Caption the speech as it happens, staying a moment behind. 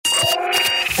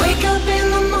Wake up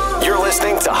in the morning. You're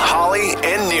listening to Holly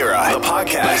and Nira, the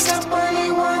podcast.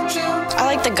 I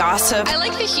like the gossip. I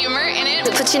like the humor in it.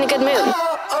 It puts you in a good mood.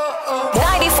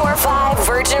 94.5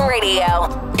 Virgin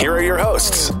Radio. Here are your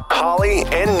hosts, Holly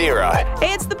and Nira.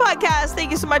 Hey, it's the podcast. Thank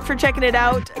you so much for checking it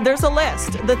out. There's a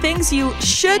list. The things you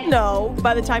should know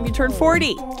by the time you turn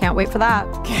 40. Can't wait for that.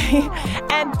 Okay.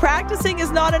 And practicing is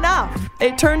not enough.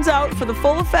 It turns out for the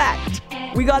full effect,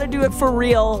 we got to do it for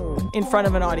real in front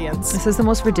of an audience. This is the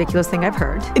most ridiculous thing I've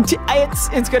heard.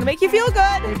 It's going to make you feel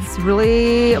good. It's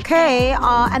really okay.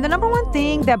 And the number one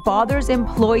thing that bothers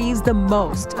employees the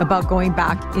most about going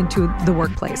back into the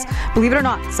workplace. Believe it or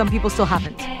not, some people still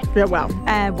haven't. Yeah, wow.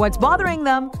 And what's bothering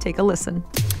them? Take a listen.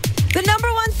 The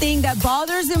number one thing that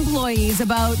bothers employees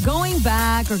about going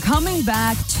back or coming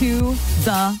back to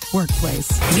the workplace.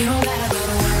 You don't gotta go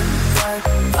to work.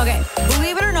 Okay,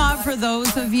 believe it or not, for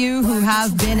those of you who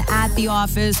have been at the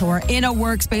office or in a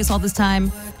workspace all this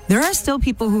time, there are still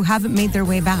people who haven't made their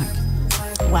way back.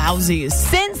 Wowsies.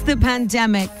 Since the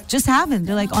pandemic, just haven't.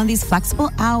 They're like on these flexible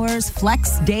hours,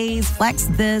 flex days, flex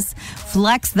this,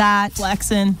 flex that.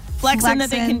 Flexing that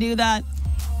they can do that.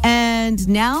 And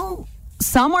now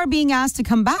some are being asked to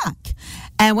come back.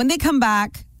 And when they come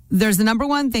back, there's the number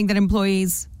one thing that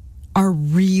employees are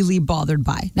really bothered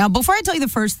by. Now, before I tell you the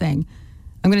first thing,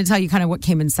 I'm going to tell you kind of what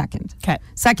came in second. Okay.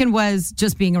 Second was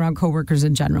just being around coworkers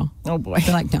in general. Oh, boy.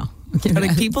 They're like, no. Okay, But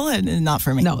like people, not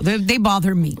for me. No, they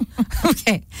bother me.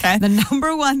 Okay. The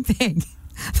number one thing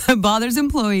that bothers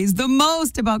employees the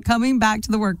most about coming back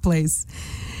to the workplace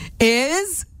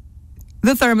is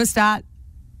the thermostat.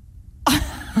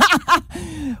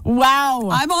 Wow.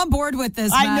 I'm on board with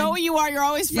this, I man. know you are. You're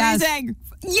always freezing.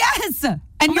 Yes. And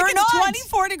I'm you're like, not. it's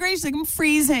 24 degrees. Like, I'm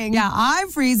freezing. Yeah, I'm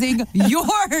freezing. You're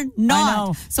not. I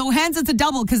know. So hence it's a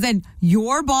double because then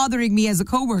you're bothering me as a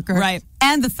coworker. Right.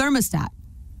 And the thermostat.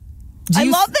 I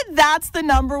love that that's the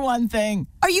number one thing.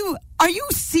 Are you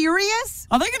serious?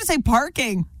 Are they going to say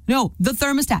parking? No, the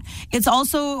thermostat. It's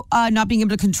also not being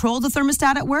able to control the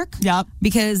thermostat at work. Yep.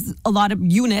 Because a lot of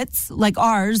units, like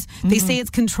ours, they say it's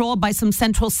controlled by some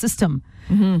central system.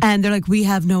 And they're like, we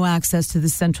have no access to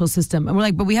this central system. And we're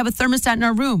like, but we have a thermostat in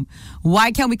our room.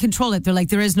 Why can't we control it? They're like,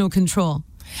 there is no control.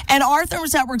 And our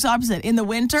thermostat works opposite. In the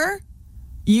winter,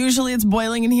 usually it's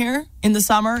boiling in here. In the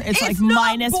summer, it's like not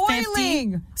minus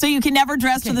boiling. 50. So you can never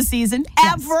dress for the season.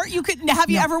 Yes. Ever. You could have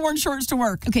you ever worn shorts to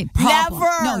work? Okay, problem.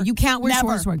 Never. No, you can't wear Never.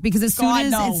 shorts to work because as soon God,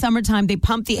 as no. it's summertime, they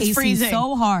pump the AC freezing.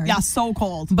 so hard. Yeah, so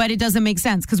cold. But it doesn't make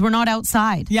sense because we're not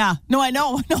outside. Yeah. No, I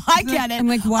know. No, I get it. I'm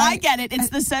like, why? I get it. It's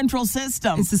the central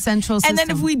system. It's the central system. And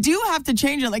then if we do have to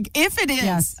change it, like if it is,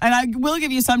 Yes. and I will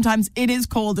give you sometimes, it is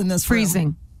cold in this room.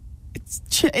 freezing. It's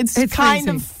kind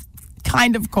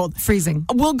freezing. of cold. Freezing.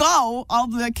 We'll go. I'll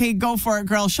be like, okay, go for it,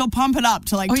 girl. She'll pump it up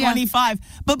to like 25.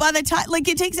 But by the time, like,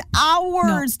 it takes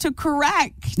hours to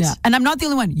correct. Yeah. And I'm not the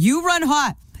only one. You run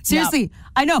hot. Seriously, Yep.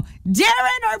 I know.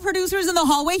 Darren, our producer's in the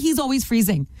hallway. He's always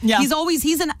freezing. Yeah. He's a,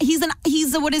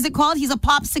 what is it called? He's a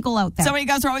popsicle out there. So you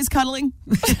guys are always cuddling?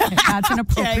 That's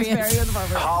inappropriate. Yeah, it's very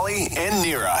inappropriate. Holly and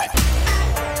Nira.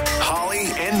 Holly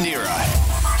and Nira.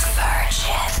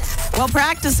 Well,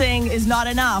 practicing is not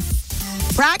enough.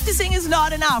 Practicing is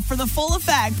not enough. For the full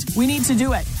effect, we need to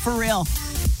do it for real.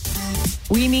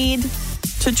 We need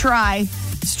to try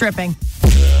stripping.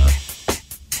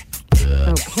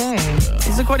 Okay. This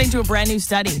is according to a brand new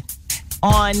study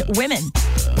on women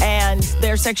and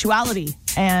their sexuality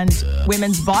and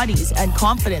women's bodies and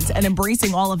confidence and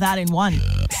embracing all of that in one.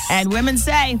 And women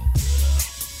say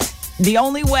the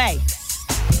only way,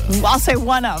 I'll say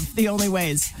one of the only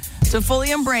ways to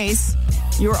fully embrace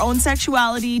your own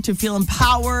sexuality, to feel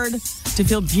empowered, to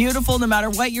feel beautiful no matter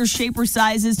what your shape or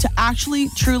size is, to actually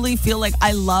truly feel like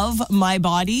I love my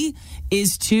body,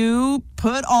 is to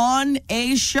put on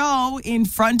a show in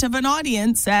front of an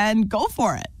audience and go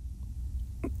for it.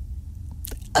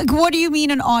 Like, what do you mean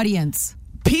an audience?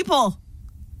 People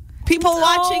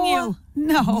watching you.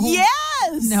 No.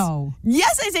 Yes. No.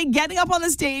 Yes, I say getting up on the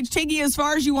stage, taking you as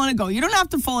far as you want to go. You don't have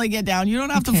to fully get down. You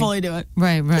don't have to fully do it.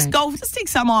 Right. Just go. Just take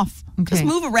some off. Okay. Just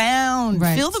move around.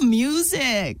 Right. Feel the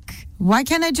music. Why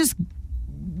can't I just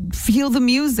feel the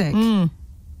music?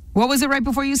 What was it right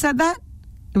before you said that?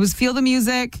 It was feel the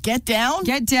music. Get down.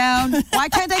 Get down. Why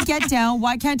can't I get down?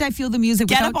 Why can't I feel the music?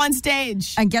 Get up on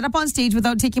stage. And get up on stage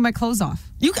without taking my clothes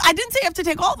off. I didn't say you have to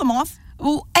take all of them off.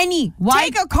 Well, why?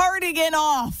 Take a cardigan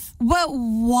off. Well,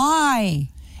 why?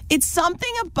 It's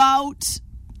something about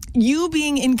you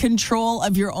being in control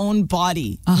of your own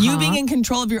body, you being in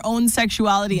control of your own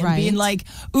sexuality and being like,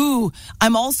 ooh,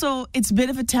 it's a bit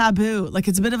of a taboo. Like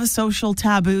it's a bit of a social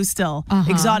taboo still.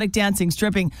 Exotic dancing,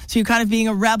 stripping. So you're kind of being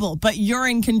a rebel, but you're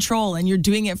in control and you're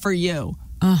doing it for you.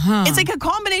 It's like a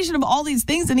combination of all these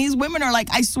things. And these women are like,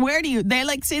 I swear to you, they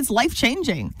like say it's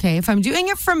life-changing. Okay, if I'm doing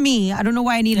it for me, I don't know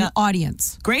why I need an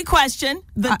audience. Great question.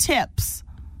 The tips.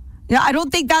 Yeah, I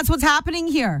don't think that's what's happening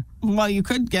here. Well, you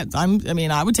could get, I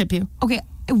would tip you. Okay,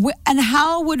 and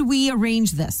how would we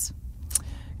arrange this?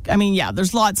 I mean, yeah,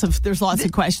 there's lots of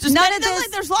questions.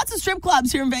 There's lots of strip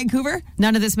clubs here in Vancouver.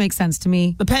 None of this makes sense to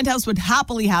me. The Penthouse would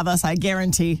happily have us, I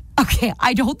guarantee. Okay,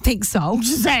 I don't think so.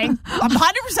 Just saying. I'm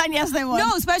 100% yes, they would.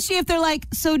 No, especially if they're like,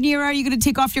 so Nira, are you going to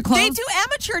take off your clothes? They do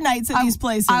amateur nights at these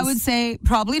places. I would say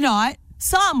probably not.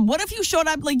 Some. What if you showed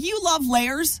up, like you love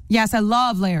layers? Yes, I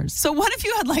love layers. So what if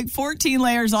you had like 14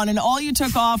 layers on and all you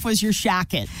took off was your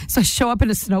shacket? So show up in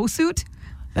a snowsuit?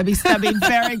 That'd be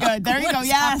very good. There you go.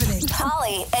 Yes. Happening?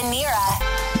 Holly and Nira.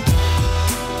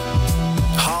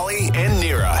 Holly and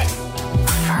Nira.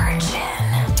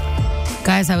 Virgin.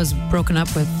 Guys, I was broken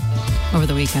up with over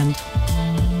the weekend.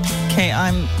 Okay,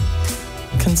 I'm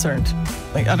concerned.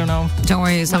 Like, I don't know. Don't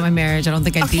worry, it's not my marriage. I don't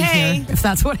think I'd be here if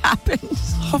that's what happened.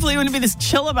 Hopefully you wouldn't be this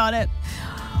chill about it.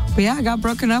 But yeah, I got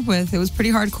broken up with. It was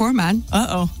pretty hardcore, man.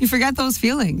 Uh-oh. You forget those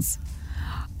feelings.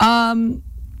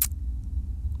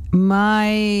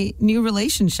 My new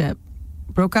relationship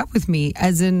broke up with me,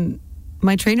 as in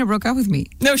my trainer broke up with me.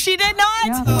 No, she did not.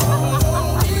 Yeah.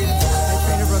 My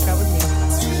trainer broke up with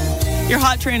me. Your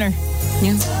hot trainer.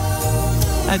 Yeah.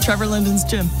 At Trevor Linden's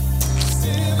gym.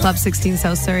 Club 16,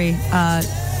 South Surrey.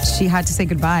 She had to say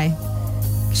goodbye.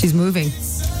 She's moving.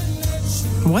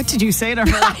 What did you say to her?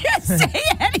 I didn't say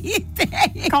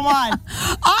anything. Come on.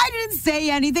 I didn't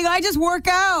say anything. I just work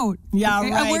out. Yeah,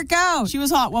 okay? right. I work out. She was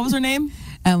hot. What was her name?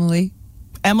 Emily.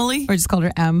 Emily? Or just called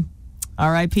her M.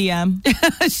 R.I.P. M.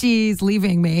 She's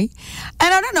leaving me.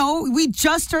 And I don't know, we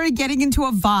just started getting into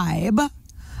a vibe.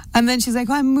 And then she's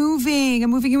like, I'm moving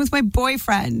in with my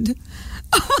boyfriend.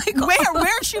 Oh my God.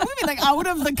 Where is she moving? Like out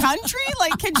of the country?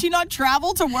 Like, can she not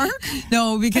travel to work?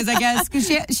 No, because I guess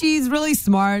she's really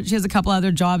smart. She has a couple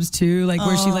other jobs too, like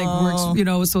where she like works, you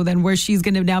know. So then where she's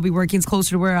going to now be working is closer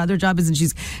to where her other job is, and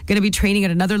she's going to be training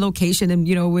at another location, and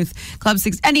you know, with Club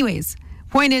 6. Anyways,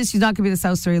 point is, she's not going to be the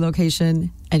South Surrey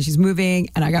location, and she's moving,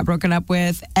 and I got broken up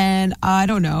with, and I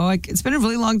don't know. Like, it's been a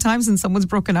really long time since someone's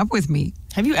broken up with me.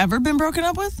 Have you ever been broken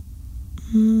up with?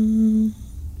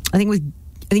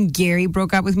 I think Gary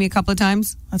broke up with me a couple of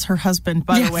times. That's her husband,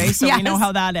 by the way, so we know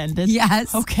how that ended.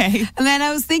 Yes. Okay. And then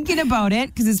I was thinking about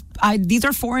it because these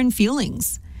are foreign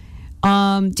feelings.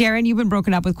 Darren, you've been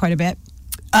broken up with quite a bit.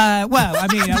 Well, I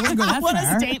mean, I wouldn't go that What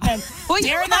far. a statement. Well,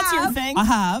 Darren, that's your thing. I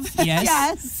have, yes.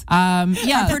 Yes.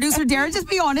 Yeah. Producer Darren, just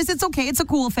be honest. It's okay. It's a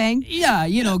cool thing. Yeah,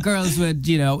 you know, girls would,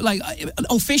 you know, like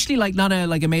officially, like not a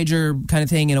major kind of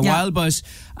thing in a while, but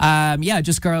yeah,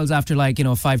 just girls after like, you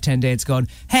know, 5-10 dates going,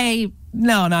 hey,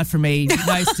 no, not for me.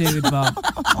 Nice dude, but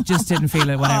just didn't feel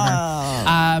it,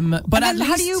 whatever. But and then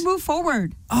how do you move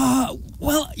forward?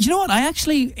 Well, you know what? I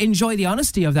actually enjoy the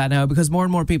honesty of that now because more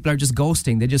and more people are just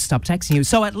ghosting. They just stop texting you.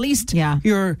 So at least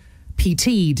your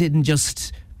PT didn't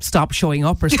just stop showing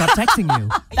up or stop texting you.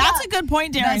 That's a good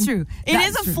point, Darren. That's true. It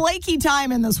is a flaky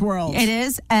time in this world. It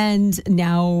is. And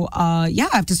now, I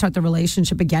have to start the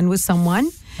relationship again with someone.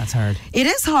 That's hard. It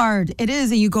is hard. It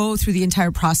is. And you go through the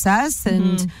entire process.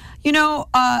 And, you know,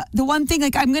 the one thing,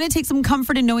 like, I'm going to take some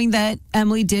comfort in knowing that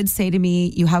Emily did say to me,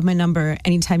 you have my number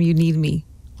anytime you need me.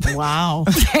 Wow.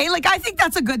 Okay, like, I think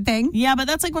that's a good thing. Yeah, but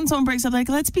that's like when someone breaks up, like,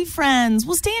 let's be friends.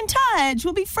 We'll stay in touch.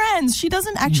 We'll be friends. She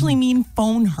doesn't actually mean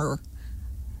phone her.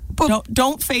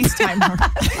 Don't FaceTime her.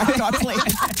 I'm not playing.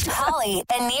 Holly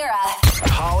and Nira.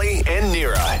 Holly and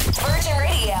Nira. Virgin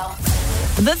Radio.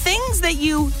 The things that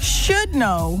you should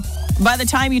know by the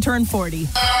time you turn 40.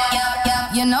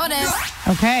 You know this.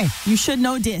 Okay. You should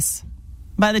know this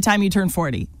by the time you turn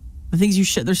 40. The things you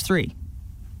should, there's 3.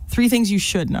 3 things you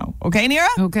should know. Okay, Nira?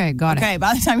 Okay, got it. Okay,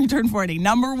 by the time you turn 40.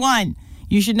 Number 1,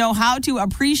 you should know how to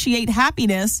appreciate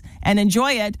happiness and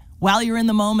enjoy it while you're in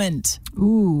the moment.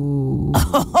 Ooh.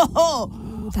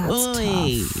 That's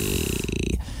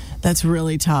tough. That's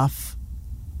really tough.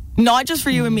 Not just for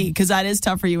you and me, because that is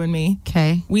tough for you and me.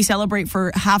 Okay. We celebrate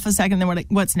for half a second, then we're like,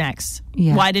 what's next?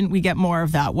 Yeah. Why didn't we get more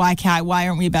of that? Why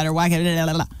aren't we better? Why can't...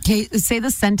 Okay, say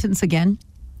the sentence again.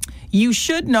 You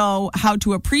should know how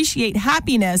to appreciate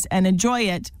happiness and enjoy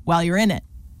it while you're in it.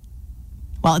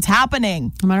 While it's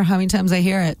happening. No matter how many times I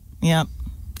hear it. Yep.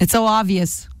 It's so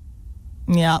obvious.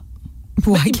 Yep.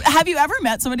 Why? Have you ever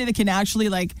met somebody that can actually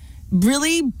like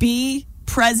really be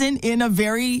present in a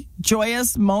very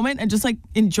joyous moment and just like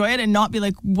enjoy it and not be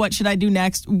like, what should I do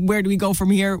next? Where do we go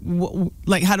from here?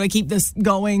 Like, how do I keep this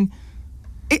going?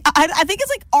 I think it's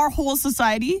like our whole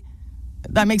society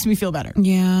that makes me feel better.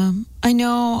 Yeah, I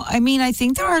know. I mean, I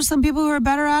think there are some people who are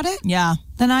better at it Yeah.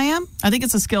 than I am. I think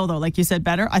it's a skill though. Like you said,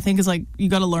 better. I think it's like you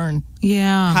got to learn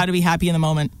Yeah. how to be happy in the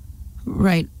moment.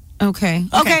 Right. Okay.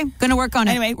 Gonna work on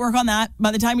it. Anyway, work on that by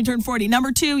the time you turn 40.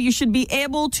 Number 2, you should be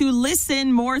able to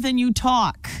listen more than you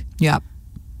talk. Yep.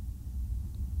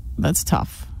 That's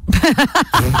tough.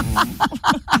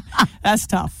 That's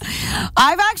tough.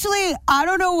 I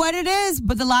don't know what it is,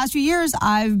 but the last few years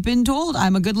I've been told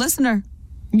I'm a good listener.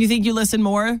 You think you listen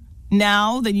more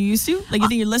now than you used to? Like you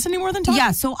think you're listening more than talking?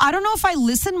 Yeah, so I don't know if I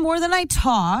listen more than I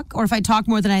talk or if I talk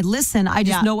more than I listen. I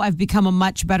just know I've become a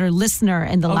much better listener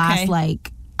in the last,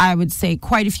 I would say,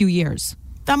 quite a few years.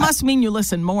 That must mean you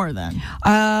listen more then.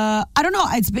 I don't know.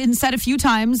 It's been said a few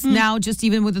times now, just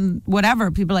even within whatever.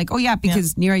 People are like, oh, yeah,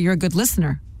 because Neera, you're a good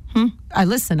listener. I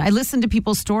listen. I listen to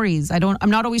people's stories. I'm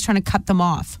not always trying to cut them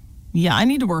off. Yeah, I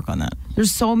need to work on that.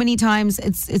 There's so many times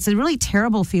it's a really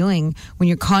terrible feeling when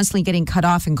you're constantly getting cut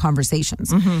off in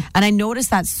conversations. And I notice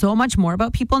that so much more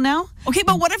about people now. Okay,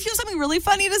 but what if you have something really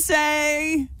funny to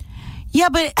say? Yeah,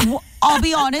 but I'll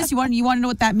be honest. You want to know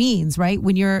what that means, right?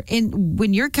 When you're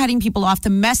cutting people off, the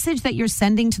message that you're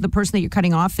sending to the person that you're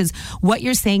cutting off is what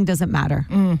you're saying doesn't matter.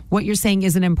 What you're saying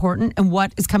isn't important, and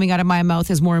what is coming out of my mouth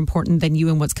is more important than you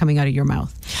and what's coming out of your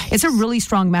mouth. It's a really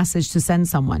strong message to send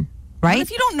someone, right? What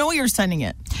if you don't know you're sending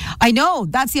it? I know.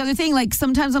 That's the other thing. Like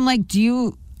sometimes I'm like,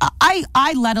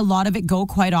 I let a lot of it go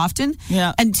quite often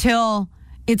until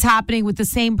it's happening with the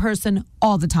same person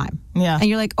all the time. Yeah. And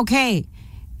you're like, okay.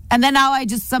 And then now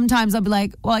sometimes I'll be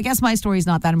like, well, I guess my story's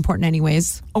not that important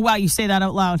anyways. Oh, wow. You say that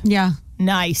out loud. Yeah.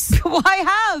 Nice. Well,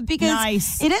 I have,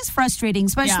 because it is frustrating,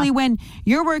 especially when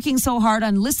you're working so hard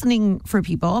on listening for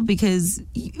people, because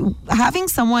having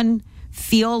someone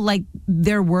feel like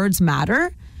their words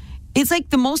matter, it's like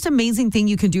the most amazing thing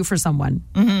you can do for someone.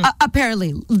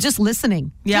 Apparently, just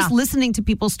listening. Yeah. Just listening to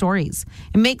people's stories.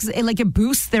 It makes it like it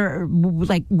boosts their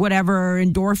like whatever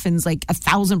endorphins like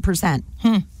 1,000%.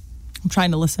 I'm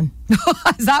trying to listen.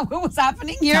 Is that what was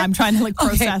happening here? Yeah, I'm trying to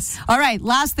process. Okay. All right,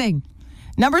 last thing.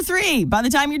 Number 3, by the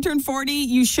time you turn 40,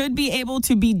 you should be able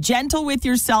to be gentle with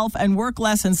yourself and work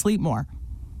less and sleep more.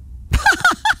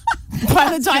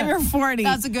 By the time you're 40.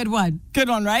 That's a good one. Good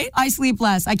one, right? I sleep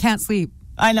less. I can't sleep.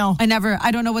 I know.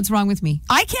 I don't know what's wrong with me.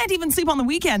 I can't even sleep on the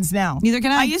weekends now. Neither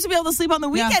can I. I used to be able to sleep on the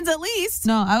weekends at least.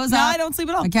 No, I don't sleep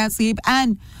at all. I can't sleep.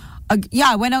 And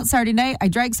I went out Saturday night. I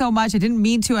drank so much. I didn't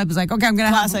mean to. I was like, okay, I'm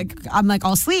going to I'm like,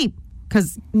 I'll sleep.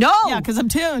 Because because I'm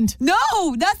tuned. No,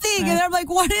 nothing. Right. And I'm like,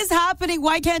 what is happening?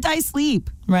 Why can't I sleep?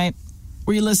 Right.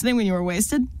 Were you listening when you were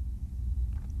wasted?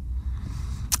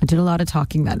 I did a lot of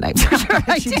talking that night. For sure,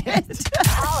 I did.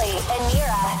 Holly and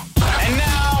Neera. And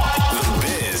now, The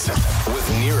Biz with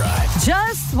Neera.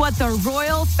 Just what the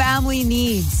royal family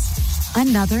needs.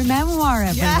 Another memoir,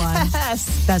 everyone.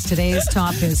 Yes. That's today's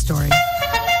top Biz story.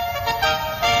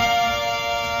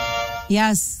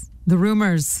 Yes, the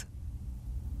rumors.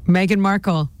 Meghan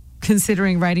Markle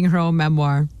considering writing her own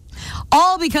memoir.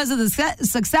 All because of the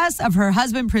success of her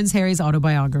husband, Prince Harry's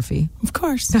autobiography. Of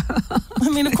course. I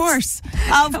mean, of course.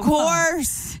 Of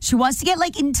course. She wants to get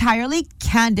entirely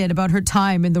candid about her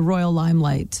time in the royal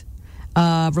limelight.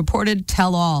 Reported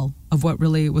tell-all of what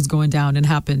really was going down and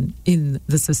happened in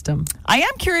the system. I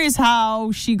am curious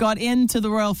how she got into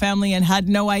the royal family and had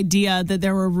no idea that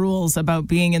there were rules about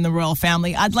being in the royal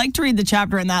family. I'd like to read the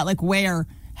chapter in that, where,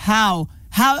 how.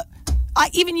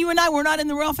 Even you and I, we're not in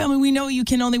the royal family. We know you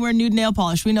can only wear nude nail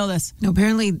polish. We know this. No,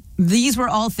 apparently these were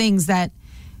all things that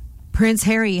Prince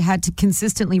Harry had to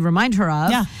consistently remind her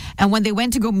of. Yeah. And when they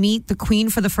went to go meet the Queen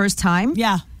for the first time,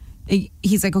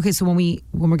 he's like, okay, so when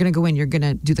we're going to go in, you're going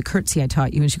to do the curtsy I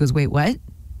taught you. And she goes, wait, what?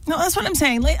 No, that's what I'm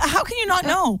saying. How can you not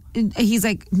know? He's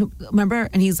like, no, remember?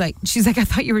 And she's like, I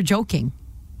thought you were joking.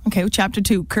 Okay, chapter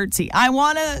 2, curtsy. I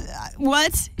want to,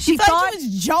 what? She thought he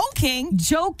was joking.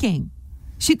 Joking.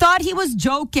 She thought he was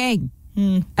joking.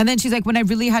 And then she's like, when I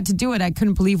really had to do it, I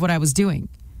couldn't believe what I was doing.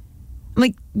 I'm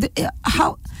like,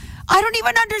 how? I don't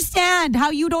even understand how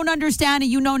you don't understand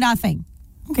and you know nothing.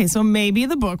 Okay, so maybe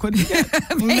the book would be good.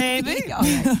 Maybe.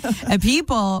 Right. And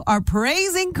people are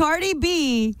praising Cardi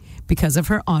B because of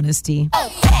her honesty.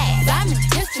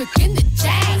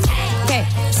 Okay,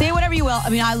 say whatever you will. I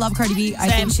mean, I love Cardi B. I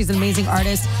think she's an amazing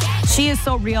artist. She is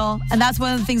so real. And that's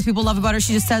one of the things people love about her.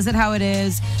 She just says it how it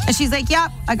is. And she's like, yeah,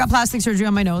 I got plastic surgery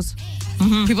on my nose.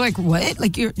 People are like, what?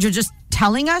 Like, you're just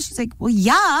telling us? She's like, well,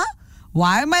 yeah.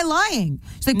 why am I lying?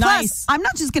 She's like, Nice. plus, I'm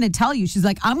not just going to tell you. She's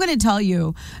like, I'm going to tell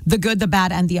you the good, the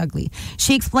bad, and the ugly.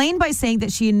 She explained by saying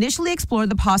that she initially explored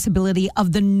the possibility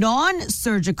of the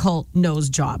non-surgical nose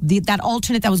job, that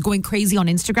alternate that was going crazy on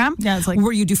Instagram. Yeah, it's like,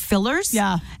 where you do fillers.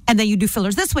 Yeah. And then you do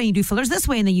fillers this way, you do fillers this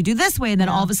way, and then you do this way, and then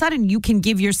all of a sudden you can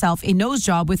give yourself a nose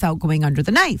job without going under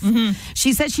the knife.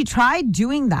 She said she tried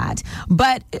doing that,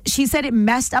 but she said it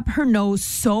messed up her nose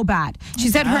so bad. She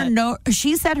said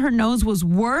her nose was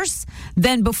worse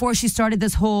than before she started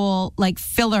this whole like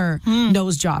filler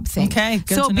nose job thing. Okay,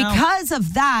 good so to know. because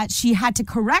of that, she had to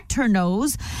correct her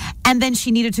nose, and then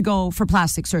she needed to go for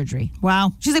plastic surgery.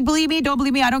 Wow. She's like, believe me, don't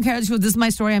believe me, I don't care. She goes, this is my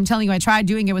story. I'm telling you, I tried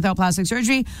doing it without plastic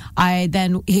surgery. I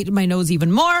then hated my nose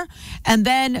even more, and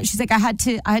then she's like, I had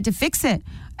to fix it.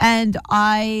 And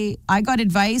I got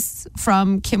advice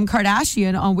from Kim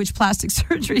Kardashian on which plastic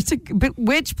surgeon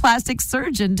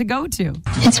to go to.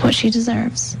 It's what she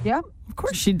deserves. Yeah. Of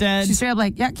course she did. She's straight up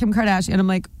like, yeah, Kim Kardashian. I'm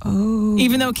like, oh.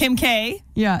 Even though Kim K,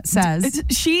 says.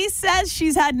 she says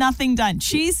she's had nothing done.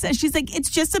 She's like, it's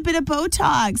just a bit of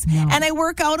Botox. No. And I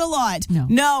work out a lot.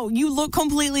 No. You look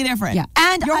completely different. Yeah.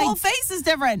 And your whole face is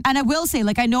different. And I will say,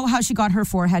 like, I know how she got her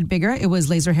forehead bigger. It was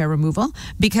laser hair removal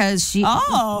because she.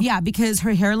 Oh. Yeah, because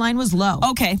her hairline was low.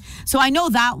 Okay. So I know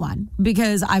that one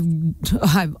because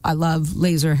I love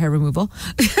laser hair removal.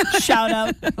 Shout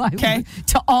out. Okay.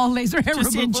 To all laser hair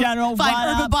Just removal. in general. Fine what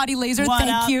Urban up? Body Laser. What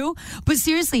Thank up? you. But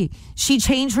seriously, she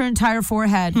changed her entire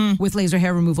forehead with laser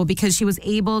hair removal because she was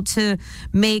able to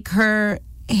make her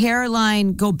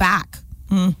hairline go back.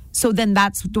 So then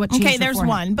that's what changed Okay, her there's forehead.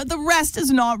 one, but the rest is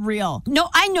not real. No,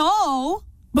 I know.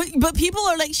 But people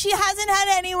are like, she hasn't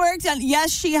had any work done.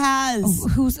 Yes, she has.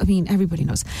 Everybody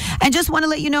knows. And just want to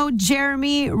let you know,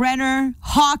 Jeremy Renner,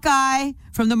 Hawkeye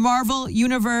from the Marvel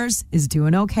Universe, is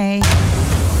doing okay.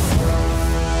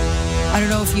 I don't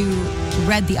know if you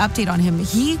read the update on him.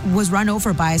 He was run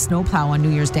over by a snowplow on New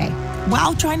Year's Day.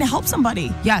 While trying to help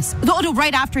somebody. Yes. No,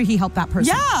 right after he helped that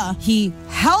person. Yeah. He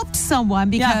helped someone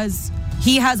because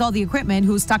he has all the equipment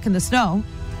who was stuck in the snow.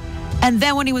 And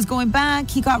then when he was going back,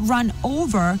 he got run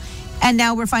over. And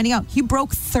now we're finding out he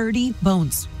broke 30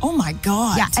 bones. Oh, my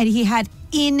God. Yeah, and he had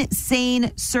insane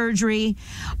surgery.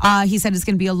 He said it's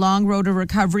going to be a long road to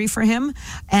recovery for him.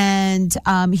 And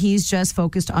he's just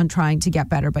focused on trying to get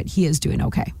better, but he is doing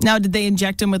okay. Now, did they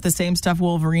inject him with the same stuff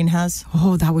Wolverine has?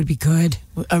 Oh, that would be good.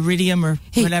 Iridium or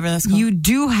whatever that's called? You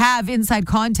do have inside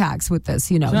contacts with this,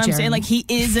 you know, You know what I'm Jeremy. saying? Like, he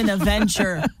is an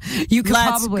adventure. You could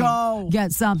Let's probably go.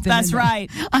 get something. That's in there. right.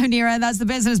 I'm Nira, and that's The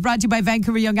Business, brought to you by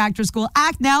Vancouver Young Actors School.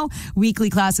 Act now. Weekly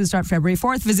classes start February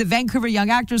 4th. Visit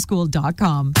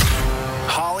VancouverYoungActorsSchool.com.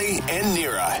 Holly and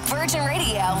Nira. Virgin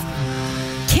Radio.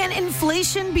 Can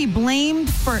inflation be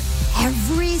blamed for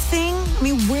everything? I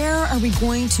mean, where are we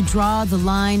going to draw the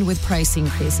line with price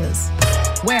increases?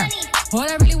 Where? What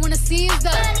I really want to see is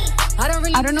that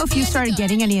I don't know if you started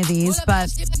getting any of these, but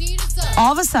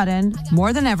all of a sudden,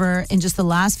 more than ever, in just the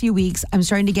last few weeks, I'm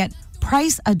starting to get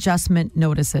price adjustment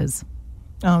notices.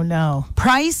 Oh, no.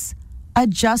 Price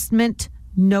adjustment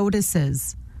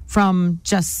notices from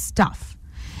just stuff.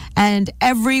 And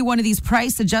every one of these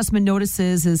price adjustment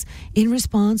notices is in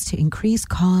response to increased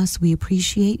costs. We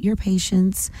appreciate your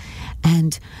patience.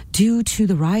 And due to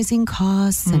the rising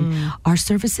costs and our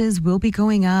services will be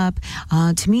going up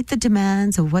to meet the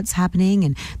demands of what's happening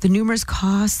and the numerous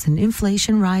costs and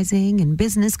inflation rising and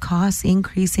business costs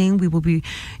increasing, we will be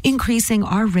increasing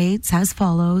our rates as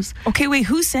follows. Okay, wait,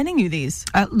 who's sending you these?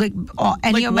 Any Like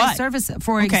of my what? services.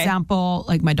 For Okay. example,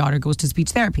 like my daughter goes to speech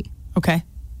therapy. Okay.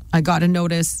 I got a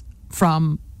notice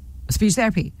from speech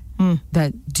therapy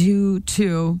that due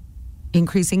to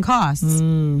increasing costs,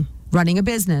 running a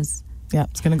business, Yeah,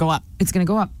 it's going to go up. it's going to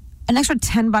go up an extra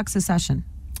 $10 a session.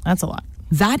 That's a lot.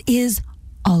 That is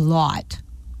a lot.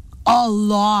 A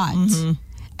lot.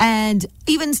 And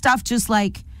even stuff just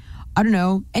like, I don't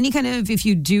know, any kind of, if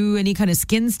you do any kind of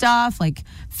skin stuff, like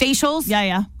facials.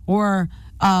 Yeah. Or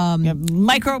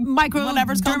Micro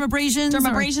whatever it's called, dermabrasions.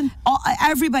 Dermabrasion.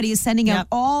 Everybody is sending out Yep.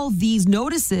 all these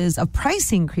notices of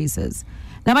price increases.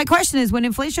 Now, my question is, when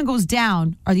inflation goes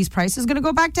down, are these prices going to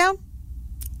go back down?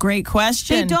 Great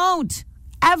question. They don't.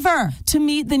 Ever. To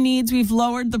meet the needs, we've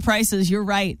lowered the prices. You're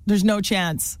right. There's no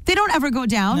chance. They don't ever go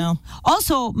down. No.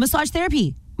 Also, massage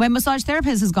therapy. My massage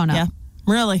therapist has gone up. Yeah.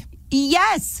 Really?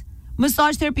 Yes.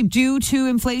 Massage therapy due to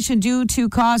inflation, due to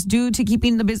cost, due to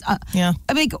keeping the business. Yeah.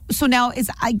 I mean, so now it's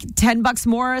 $10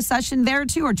 more a session there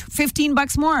too, or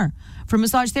 $15 more for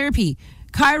massage therapy.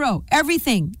 Chiro,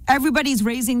 everything. Everybody's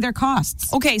raising their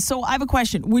costs. Okay, so I have a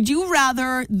question. Would you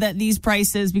rather that these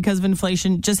prices, because of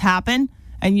inflation, just happen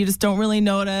and you just don't really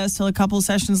notice till a couple of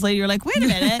sessions later. You're like, wait a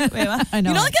minute. Wait, what? I know.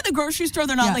 You know, like at the grocery store,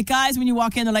 they're not Yeah. like guys when you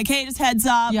walk in. They're like, hey, just heads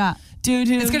up. Yeah. Dude,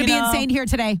 It's going to be insane here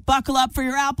today. Buckle up for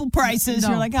your Apple prices. No.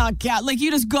 You're like, oh, God. Like,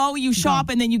 you just go, you shop,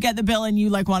 and then you get the bill, and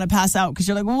you, like, want to pass out because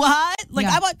you're like, what? Like,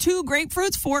 Yeah. I bought 2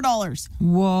 grapefruits, $4.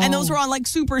 Whoa. And those were on, like,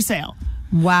 super sale.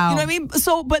 Wow. You know what I mean?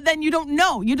 So, but then you don't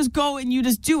know. You just go and you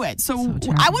just do it. So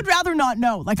terrible. I would rather not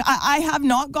know. Like, I have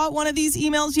not got one of these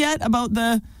emails yet about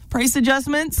the price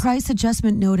adjustments. Price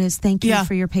adjustment notice. Thank you Yeah.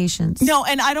 for your patience. No,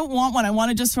 and I don't want one. I want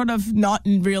to just sort of not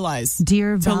realize.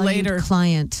 Dear till valued later.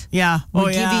 client. Yeah.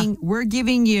 We're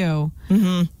giving you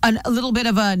a little bit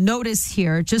of a notice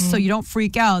here, just so you don't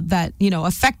freak out that,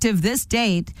 effective this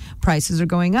date, prices are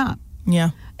going up. Yeah.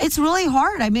 It's really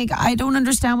hard. I don't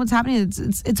understand what's happening.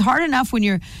 It's hard enough when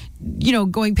you're,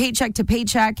 going paycheck to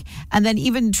paycheck, and then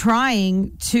even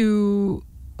trying to.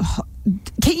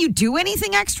 Can't you do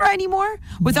anything extra anymore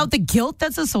without the guilt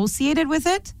that's associated with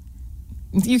it?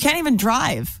 You can't even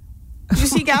drive. Did you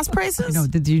see gas prices? No,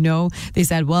 did you know? They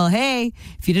said, well, hey,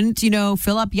 if you didn't,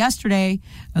 fill up yesterday,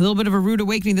 a little bit of a rude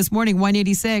awakening this morning,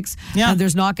 186. Yeah.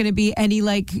 There's not going to be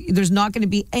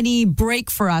any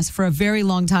break for us for a very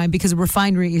long time because of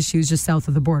refinery issues just south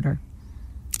of the border.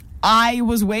 I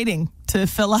was waiting to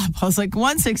fill up. I was like,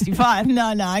 165. No,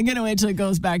 I'm going to wait till it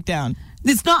goes back down.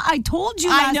 It's not, I told you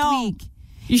I last know. week.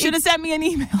 You should have sent me an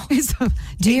email.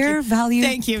 Dear valued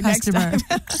Thank you. customer. Next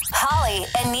time. Holly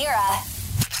and Nira.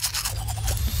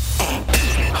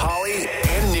 Holly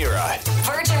and Nira.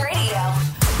 Virgin Radio.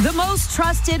 The most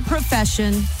trusted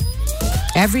profession.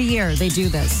 Every year they do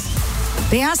this.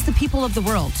 They ask the people of the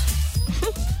world,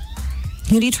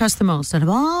 who do you trust the most out of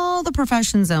all the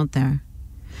professions out there?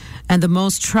 And the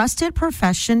most trusted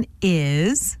profession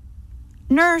is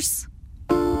nurse.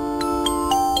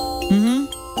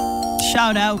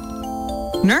 Shout out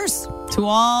Nurse. to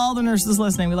all the nurses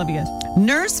listening. We love you guys.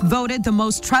 Nurse voted the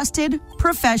most trusted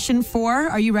profession for,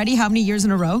 are you ready? How many years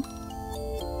in a row?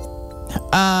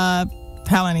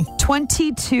 How many?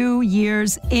 22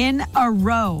 years in a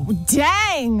row.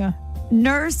 Dang.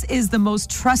 Nurse is the most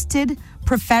trusted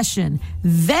profession.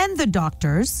 Then the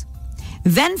doctors,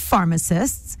 then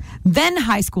pharmacists, then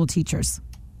high school teachers.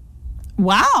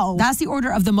 Wow. That's the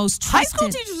order of the most High trusted. school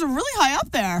teachers are really high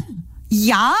up there.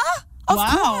 Yeah? Of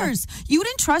Wow. course. You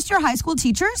didn't trust your high school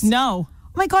teachers? No. Oh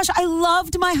my gosh, I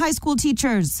loved my high school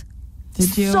teachers.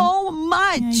 Did you? So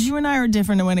much. Yeah, you and I are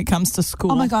different when it comes to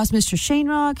school. Oh my gosh, Mr.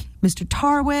 Shanerock, Mr.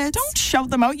 Tarwitz. Don't shout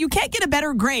them out. You can't get a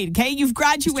better grade, okay? You've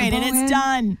graduated. Bowen. It's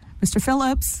done. Mr.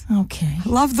 Phillips. Okay.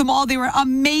 Loved them all. They were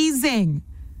amazing.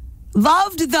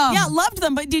 Loved them. Yeah, loved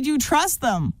them, but did you trust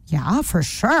them? Yeah, for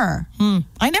sure.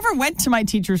 I never went to my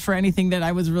teachers for anything that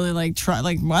I was really like,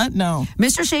 what? No.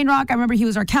 Mr. Shanerock, I remember he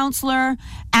was our counselor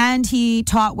and he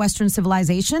taught Western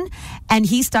civilization, and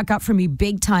he stuck up for me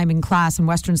big time in class in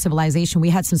Western civilization. We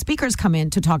had some speakers come in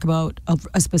to talk about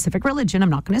a specific religion. I'm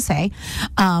not going to say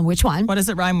which one. What does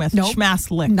it rhyme with? Nope.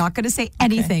 Schmaslick. Not going to say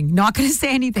anything. Not going to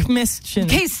say anything. Commission.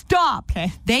 Okay, stop.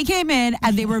 Okay. They came in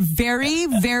and they were very,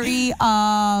 very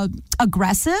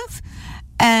aggressive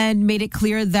and made it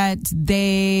clear that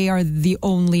they are the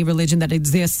only religion that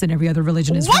exists and every other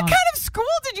religion is What wrong. kind of school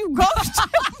did you go to?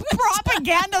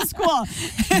 Propaganda school.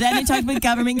 Then they talked about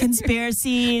government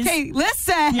conspiracies. Okay,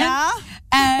 listen. Yeah?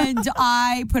 And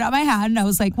I put out my hand and I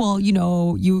was like, well,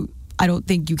 I don't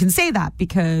think you can say that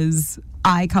because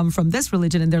I come from this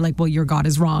religion. And they're like, well, your God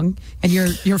is wrong and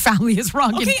your family is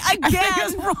wrong. Okay, and again.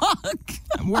 everything is wrong.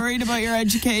 I'm worried about your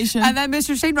education. And then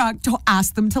Mr. Shanerock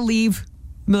asked them to leave.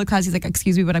 Middle class, he's like,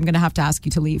 excuse me, but I'm going to have to ask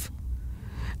you to leave.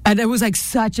 And it was like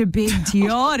such a big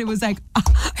deal. And it was like,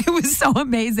 it was so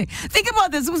amazing. Think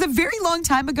about this. It was a very long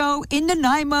time ago in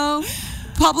Nanaimo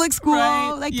public school.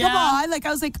 Right, Like, yeah. come on. Like, I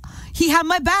was like, he had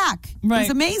my back. It Right. was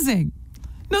amazing.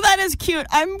 No, that is cute.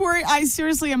 I'm worried. I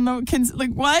seriously am what?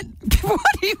 What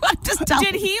do you want to tell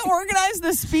Did me? he organize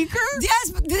the speaker?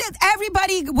 Yes,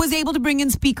 everybody was able to bring in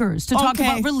speakers to talk Okay.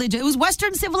 about religion. It was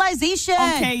Western civilization.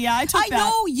 Okay, yeah, I took that.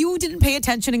 know you didn't pay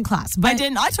attention in class, but I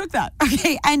didn't. I took that.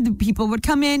 Okay, and people would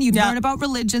come in. You'd Yeah. learn about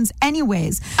religions.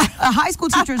 Anyways, high school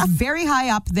teachers very high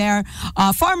up there.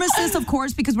 Pharmacists, of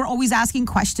course, because we're always asking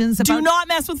questions about. Do not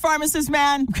mess with pharmacists,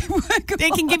 man. They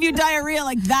can give you diarrhea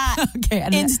like that. Okay,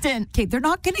 and Instant. Okay, they're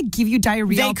not going to give you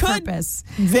diarrhea They on could. purpose.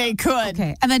 They could.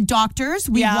 Okay, and then doctors,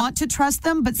 we Yeah. want to trust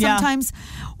them, but Yeah. sometimes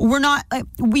we're not.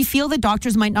 We feel that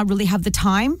doctors might not really have the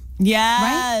time.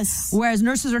 Yes. Right? Whereas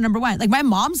nurses are number one. Like my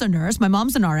mom's a nurse. My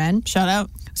mom's an RN. Shout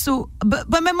out. So, but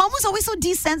my mom was always so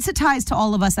desensitized to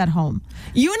all of us at home.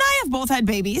 You and I have both had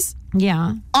babies.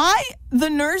 Yeah, The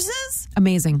nurses,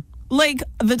 amazing. like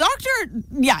the doctor,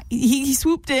 he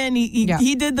swooped in.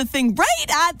 He did the thing right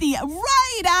at the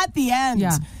end.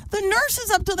 Yeah. The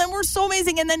nurses up to them were so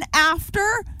amazing. And then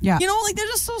after, they're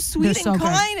just so sweet They're and so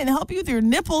kind and help you with your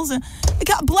nipples. And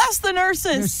God bless the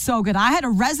nurses. They're so good. I had a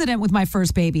resident with my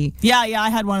first baby. Yeah, I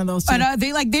had one of those too. And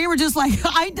they were just like,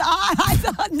 I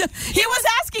thought he was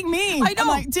asking me. I know. I'm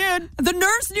like, dude. The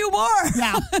nurse knew more.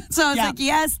 Yeah. So it's like,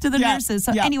 yes to the nurses.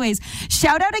 So anyways,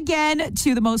 shout out again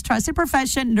to the most trusted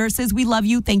profession, nurses. We love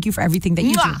you. Thank you for everything that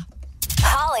you do.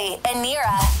 Holly and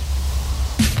Nira.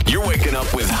 You're waking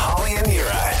up with Holly and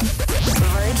Nira.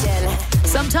 Virgin.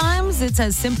 Sometimes it's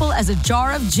as simple as a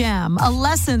jar of jam, a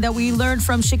lesson that we learned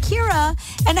from Shakira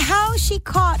and how she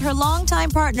caught her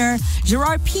longtime partner,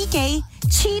 Gerard Piqué,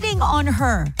 cheating on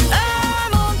her.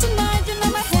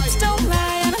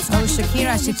 Oh,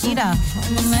 Shakira.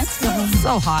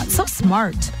 So hot, so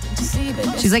smart.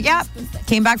 She's like, yeah,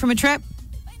 came back from a trip.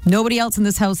 Nobody else in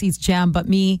this house eats jam but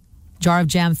me. Jar of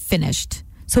jam finished.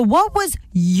 So what was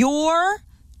your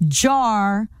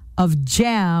jar of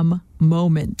jam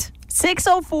moment?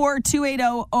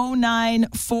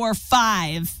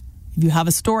 604-280-0945. If you have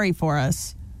a story for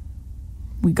us,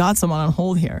 we got someone on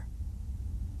hold here.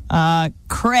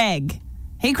 Craig.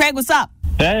 Hey, Craig, what's up?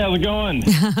 Hey, how's it going?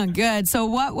 Good. So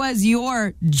what was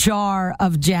your jar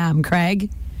of jam, Craig?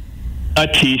 A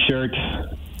T-shirt.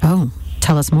 Oh,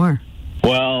 tell us more.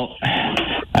 Well,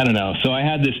 I don't know. So I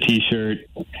had this T-shirt,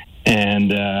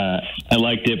 and I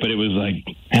liked it, but it was like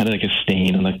had like a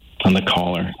stain on the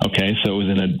collar. Okay, so it was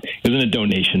in a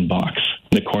donation box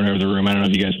in the corner of the room. I don't know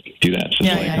if you guys do that. So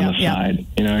on the side,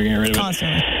 you're getting rid of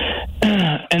Constantly.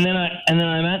 it. And then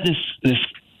I'm at this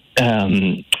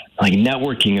like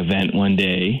networking event one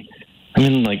day. I'm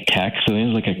in like tech, so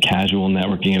there's like a casual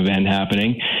networking event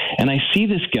happening, and I see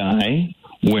this guy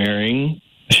wearing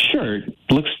a shirt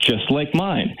looks just like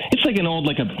mine. It's like an old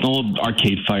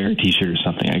Arcade Fire T-shirt or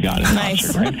something I got in the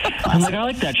concert, right? I'm like, I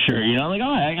like that shirt, I'm like,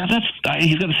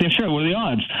 he's got the same shirt. What are the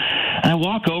odds? And I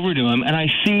walk over to him and I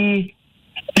see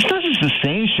it's not just the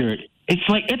same shirt. It's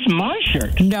like it's my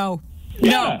shirt. No.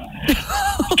 Yeah,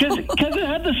 because it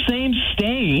had the same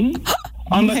stain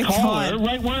on the collar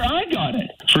right where I got it.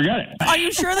 Forget it. Are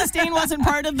you sure the stain wasn't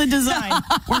part of the design?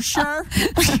 We're sure?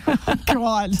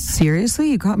 God. Seriously?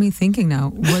 You got me thinking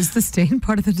now. Was the stain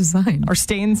part of the design? Are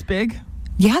stains big?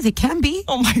 Yeah, they can be.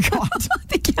 Oh, my God.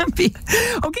 They can be.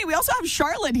 Okay, we also have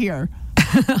Charlotte here.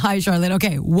 Hi, Charlotte.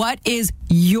 Okay, what is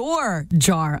your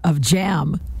jar of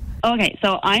jam? Okay,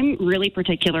 so I'm really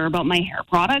particular about my hair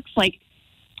products. Like,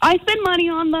 I spend money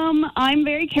on them. I'm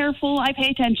very careful. I pay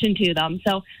attention to them.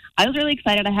 So I was really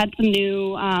excited. I had some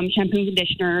new shampoo and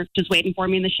conditioner just waiting for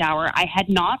me in the shower. I had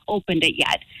not opened it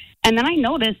yet. And then I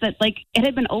noticed that, like, it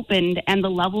had been opened and the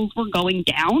levels were going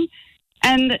down.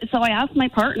 And so I asked my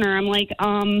partner, I'm like,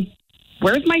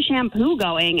 where's my shampoo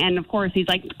going? And, of course, he's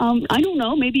like, I don't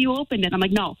know. Maybe you opened it. I'm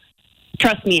like, no,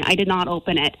 trust me, I did not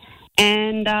open it.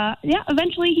 And,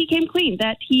 eventually he came clean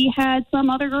that he had some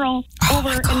other girl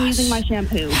over and using my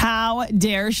shampoo. How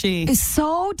dare she? It's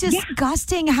so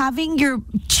disgusting having your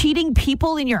cheating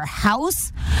people in your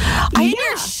house. In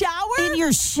your shower? In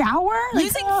your shower? Like,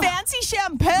 using fancy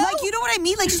shampoo? Like, you know what I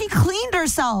mean? Like, she cleaned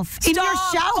herself in your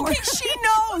shower. Okay, she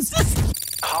knows.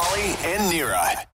 Holly and Nira.